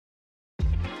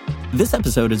This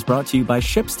episode is brought to you by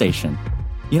ShipStation.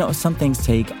 You know, some things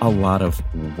take a lot of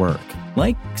work,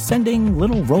 like sending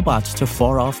little robots to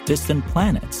far-off distant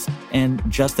planets. And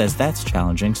just as that's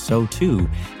challenging, so too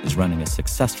is running a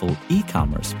successful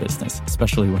e-commerce business,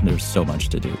 especially when there's so much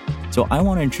to do. So I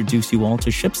want to introduce you all to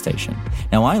ShipStation.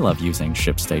 Now, I love using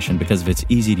ShipStation because of its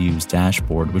easy-to-use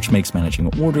dashboard, which makes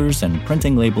managing orders and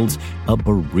printing labels a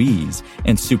breeze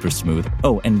and super smooth.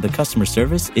 Oh, and the customer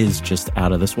service is just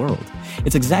out of this world.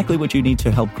 It's exactly what you need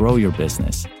to help grow your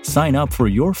business. Sign up for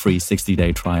your free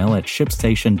 60-day trial at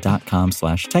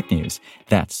shipstation.com/technews.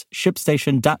 That's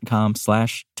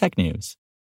shipstation.com/technews.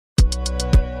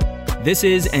 This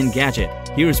is Engadget.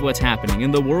 Here's what's happening in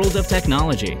the world of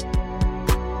technology.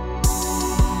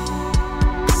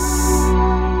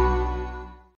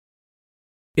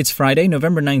 It's Friday,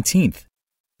 November 19th.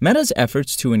 Meta's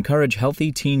efforts to encourage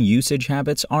healthy teen usage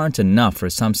habits aren't enough for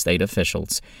some state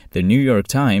officials. The New York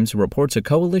Times reports a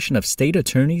coalition of state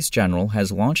attorneys general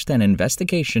has launched an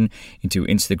investigation into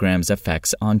Instagram's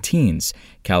effects on teens.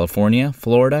 California,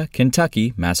 Florida,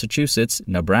 Kentucky, Massachusetts,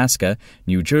 Nebraska,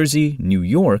 New Jersey, New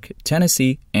York,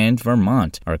 Tennessee, and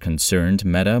Vermont are concerned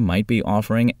Meta might be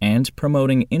offering and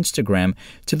promoting Instagram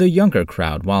to the younger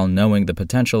crowd while knowing the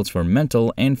potentials for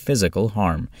mental and physical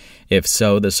harm. If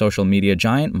so, the social media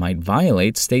giant might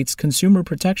violate states' consumer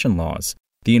protection laws.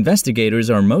 The investigators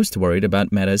are most worried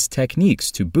about Meta's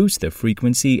techniques to boost the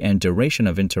frequency and duration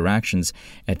of interactions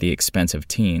at the expense of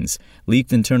teens.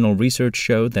 Leaked internal research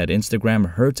showed that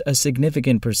Instagram hurt a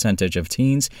significant percentage of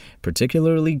teens,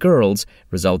 particularly girls,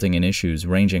 resulting in issues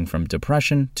ranging from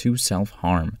depression to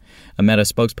self-harm. A Meta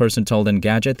spokesperson told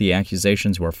Engadget the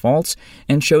accusations were false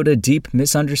and showed a deep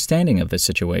misunderstanding of the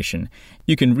situation.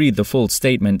 You can read the full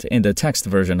statement in the text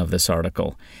version of this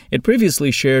article. It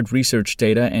previously shared research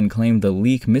data and claimed the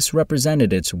leak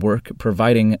misrepresented its work,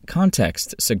 providing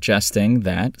context suggesting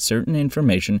that certain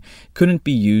information couldn't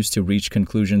be used to reach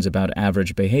conclusions about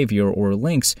average behavior or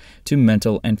links to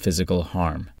mental and physical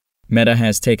harm. Meta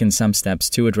has taken some steps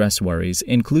to address worries,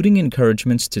 including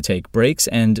encouragements to take breaks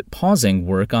and pausing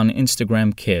work on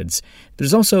Instagram Kids.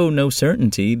 There's also no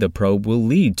certainty the probe will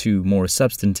lead to more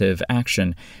substantive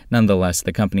action. Nonetheless,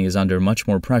 the company is under much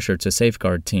more pressure to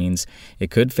safeguard teens. It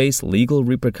could face legal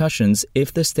repercussions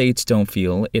if the states don't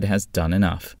feel it has done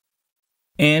enough.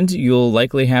 And you'll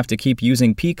likely have to keep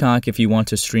using Peacock if you want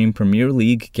to stream Premier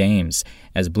League games.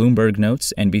 As Bloomberg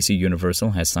notes, NBC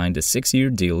Universal has signed a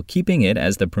 6-year deal keeping it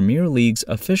as the Premier League's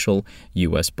official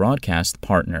U.S. broadcast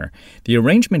partner. The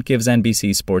arrangement gives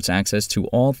NBC Sports access to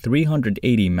all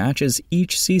 380 matches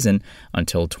each season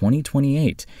until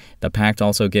 2028. The pact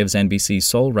also gives NBC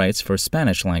sole rights for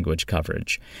Spanish-language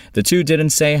coverage. The two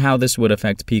didn't say how this would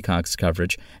affect Peacock's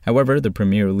coverage. However, the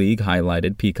Premier League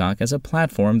highlighted Peacock as a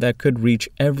platform that could reach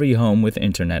every home with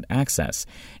internet access.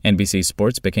 NBC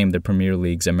Sports became the Premier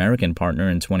League's American partner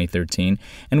in 2013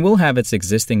 and will have its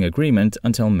existing agreement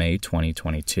until May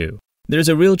 2022. There's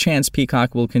a real chance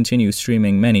Peacock will continue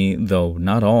streaming many, though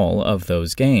not all, of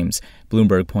those games.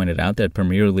 Bloomberg pointed out that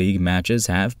Premier League matches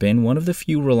have been one of the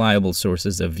few reliable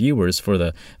sources of viewers for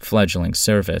the fledgling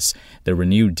service. The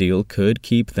renewed deal could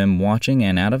keep them watching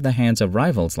and out of the hands of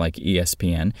rivals like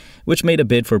ESPN, which made a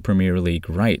bid for Premier League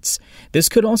rights. This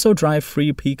could also drive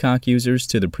free Peacock users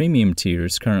to the premium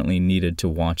tiers currently needed to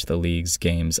watch the league's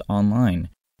games online.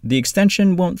 The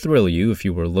extension won't thrill you if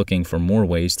you were looking for more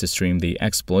ways to stream the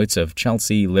exploits of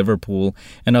Chelsea, Liverpool,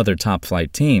 and other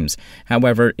top-flight teams.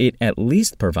 However, it at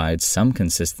least provides some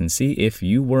consistency if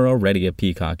you were already a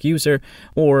Peacock user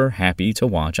or happy to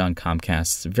watch on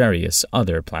Comcast's various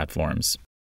other platforms.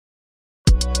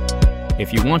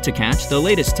 If you want to catch the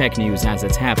latest tech news as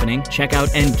it's happening, check out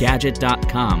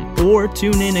Engadget.com or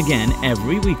tune in again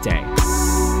every weekday.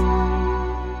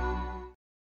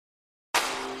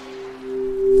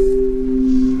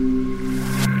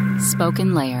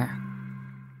 SpokenLayer.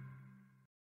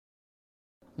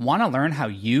 Want to learn how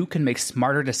you can make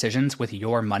smarter decisions with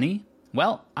your money?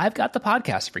 Well, I've got the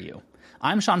podcast for you.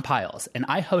 I'm Sean Piles, and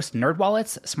I host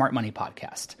NerdWallet's Smart Money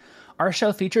Podcast. Our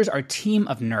show features our team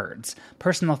of nerds,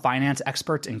 personal finance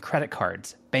experts in credit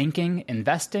cards, banking,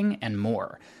 investing, and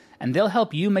more. And they'll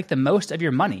help you make the most of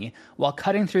your money while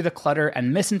cutting through the clutter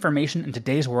and misinformation in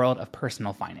today's world of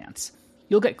personal finance.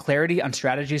 You'll get clarity on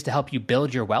strategies to help you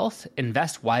build your wealth,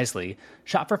 invest wisely,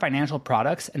 shop for financial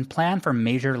products, and plan for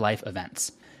major life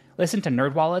events. Listen to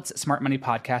NerdWallet's Smart Money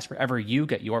Podcast wherever you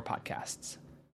get your podcasts.